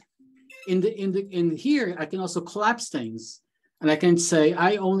up. But in here, I can also collapse things. And I can say,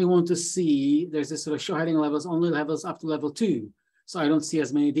 I only want to see, there's this sort of show heading levels, only levels up to level 2. So I don't see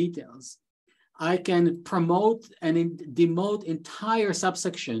as many details. I can promote and demote entire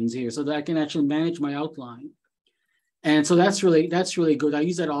subsections here so that I can actually manage my outline. And so that's really good. I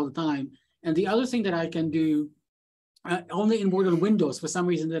use that all the time. And the other thing that I can do, only in Word on Windows, for some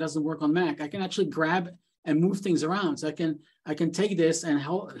reason that doesn't work on Mac, I can actually grab and move things around. So I can take this and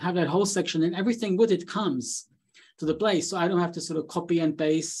have that whole section, and everything with it comes to the place. So I don't have to sort of copy and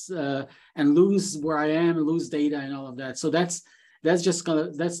paste and lose where I am and lose data and all of that. So that's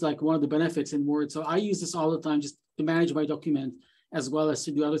like one of the benefits in Word. So I use this all the time just to manage my document as well as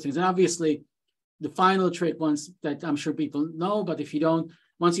to do other things. And obviously, the final trick, ones that I'm sure people know, but if you don't,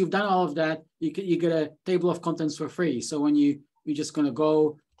 once you've done all of that, you get a table of contents for free. So when you're just going to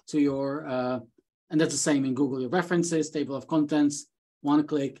go to your, and that's the same in Google, your references, table of contents, one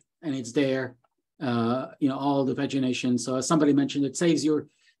click, and it's there. All the pagination. So as somebody mentioned, it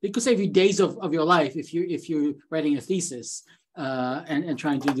could save you days of your life if you're writing a thesis and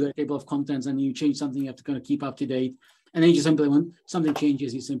trying to do a table of contents, and you change something, you have to kind of keep up to date. And then you just simply, when something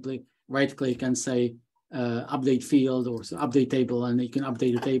changes, you simply right click and say update field or update table, and you can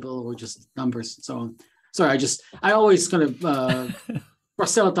update a table or just numbers and so on. Sorry, I always kind of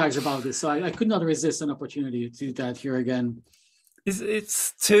proselytize about this, so I could not resist an opportunity to do that here again.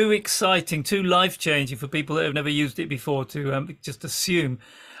 It's too exciting, too life-changing for people that have never used it before to just assume.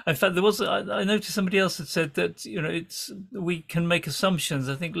 In fact, I noticed somebody else had said that we can make assumptions.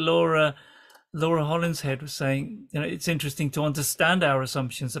 I think Laura Hollinshead was saying, it's interesting to understand our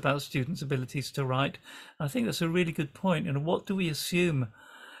assumptions about students' abilities to write. I think that's a really good point. What do we assume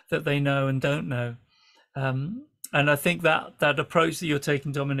that they know and don't know? And I think that approach that you're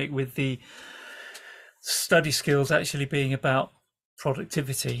taking, Dominic, with the study skills actually being about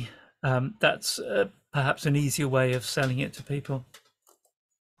productivity, that's perhaps an easier way of selling it to people.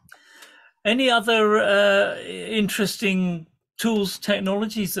 Any other interesting tools,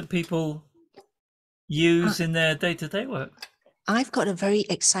 technologies that people use in their day-to-day work? I've got a very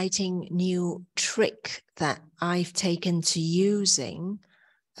exciting new trick that I've taken to using.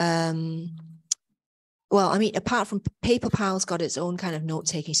 Apart from PaperPal's got its own kind of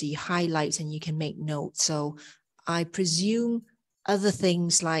note-taking, so you highlight and you can make notes. So I presume other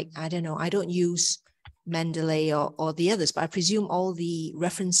things like, I don't know, I don't use Mendeley or the others, but I presume all the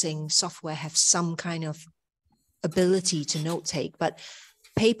referencing software have some kind of ability to note-take. But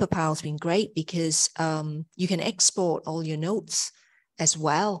PaperPal's been great because you can export all your notes as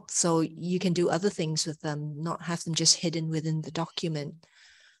well. So you can do other things with them, not have them just hidden within the document.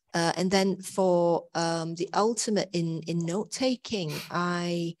 And then for the ultimate in note-taking,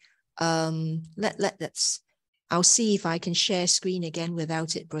 I'll see if I can share screen again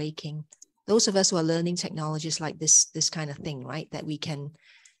without it breaking. Those of us who are learning technologies like this kind of thing, right, that we can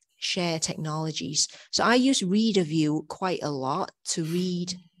share technologies. So I use Reader View quite a lot to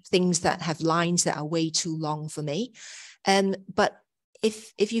read things that have lines that are way too long for me. But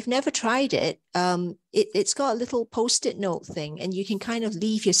if you've never tried it, it's got a little Post-it note thing, and you can kind of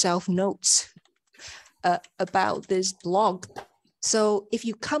leave yourself notes about this blog. So if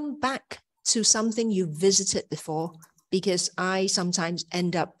you come back to something you visited before, because I sometimes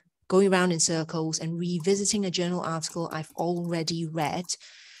end up going around in circles and revisiting a journal article I've already read,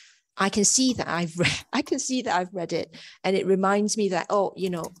 I can see that I've read it, and it reminds me that,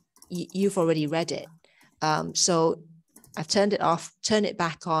 you've already read it. So I've turned it off, turn it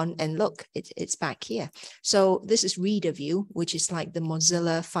back on, and look, it's back here. So this is Reader View, which is like the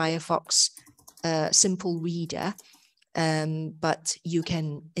Mozilla Firefox simple reader, but you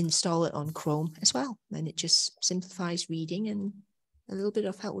can install it on Chrome as well, and it just simplifies reading and a little bit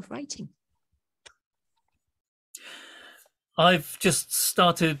of help with writing. I've just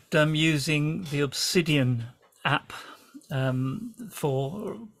started using the Obsidian app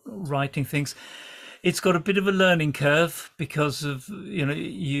for writing things. It's got a bit of a learning curve because of,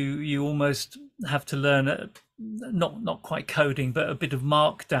 you almost have to learn not quite coding, but a bit of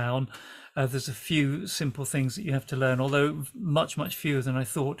Markdown. There's a few simple things that you have to learn, although much fewer than I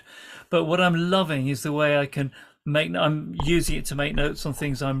thought. But what I'm loving is the way I'm using it to make notes on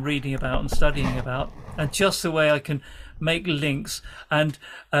things I'm reading about and studying about, and just the way I can make links. And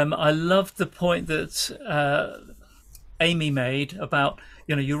I loved the point that Amy made about,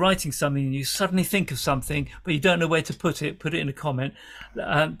 you're writing something and you suddenly think of something, but you don't know where to put it in a comment.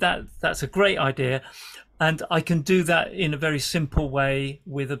 That's a great idea. And I can do that in a very simple way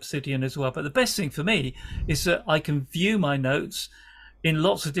with Obsidian as well. But the best thing for me is that I can view my notes in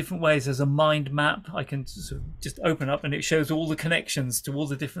lots of different ways. As a mind map, I can sort of just open up and it shows all the connections to all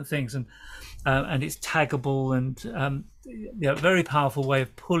the different things, and it's taggable, and very powerful way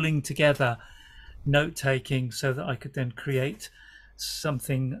of pulling together note taking so that I could then create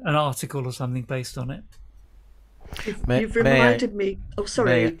an article or something based on it. You've reminded me. Oh,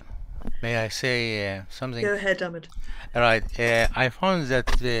 sorry. May I say something? Go ahead, Ahmed. All right. I found that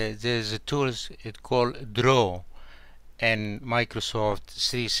there's a tools it called Draw in Microsoft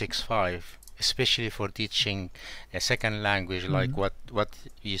 365, especially for teaching a second language, like what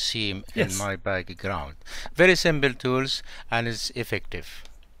you see in my background. Very simple tools, and it's effective.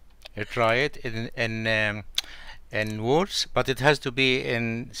 You try it in Words, but it has to be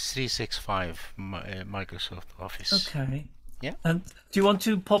in 365 Microsoft Office. Okay. Yeah. And do you want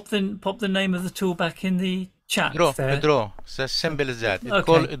to pop the name of the tool back in the chat? Draw. It's as simple as that. It's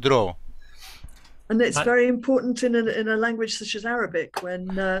called Draw. And it's very important in a language such as Arabic,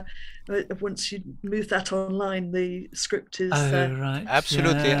 when once you move that online, the script is. Right.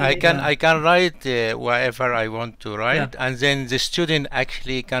 Absolutely, yeah, I can write wherever I want to write, and then the student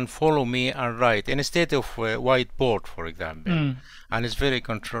actually can follow me and write instead of whiteboard, for example, and it's very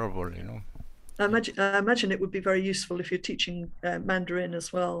controllable, you know. I imagine it would be very useful if you're teaching Mandarin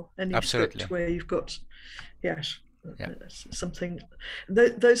as well. Any script where you've got, something.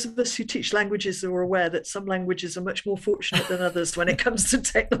 Those of us who teach languages are aware that some languages are much more fortunate than others when it comes to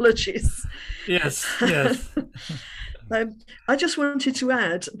technologies. Yes. I just wanted to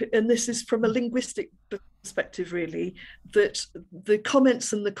add, and this is from a linguistic perspective really, that the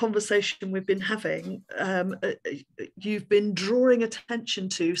comments and the conversation we've been having, you've been drawing attention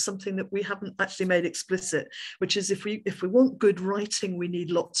to something that we haven't actually made explicit, which is if we want good writing, we need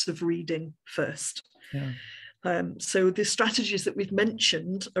lots of reading first. So the strategies that we've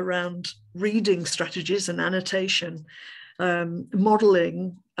mentioned around reading strategies and annotation,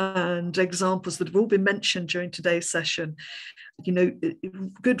 modeling and examples that have all been mentioned during today's session, you know,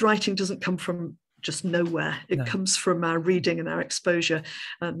 good writing doesn't come from just nowhere. It comes from our reading and our exposure,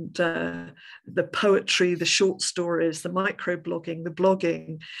 and the poetry, the short stories, the microblogging, the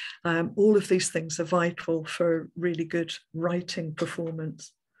blogging, all of these things are vital for really good writing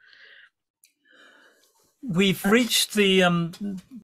performance. We've reached the